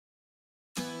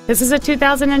This is a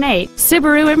 2008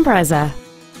 Subaru Impreza.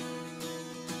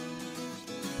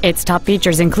 Its top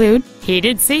features include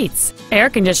heated seats, air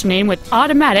conditioning with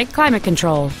automatic climate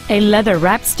control, a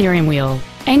leather-wrapped steering wheel,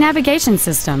 a navigation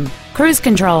system, cruise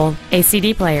control, a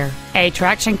CD player, a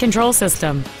traction control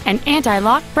system, an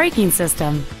anti-lock braking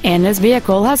system, and this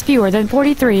vehicle has fewer than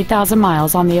 43,000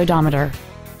 miles on the odometer.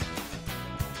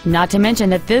 Not to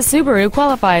mention that this Subaru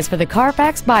qualifies for the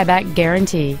Carfax buyback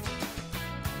guarantee.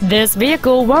 This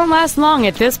vehicle won't last long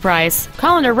at this price.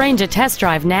 Call and arrange a test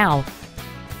drive now.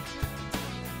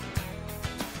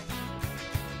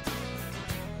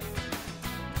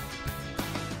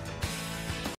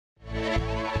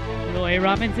 Roy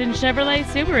Robinson Chevrolet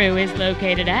Subaru is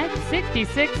located at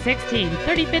 6616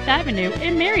 35th Avenue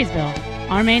in Marysville.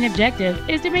 Our main objective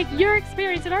is to make your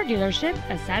experience at our dealership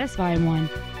a satisfying one,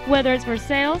 whether it's for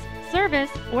sales, service,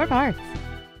 or parts.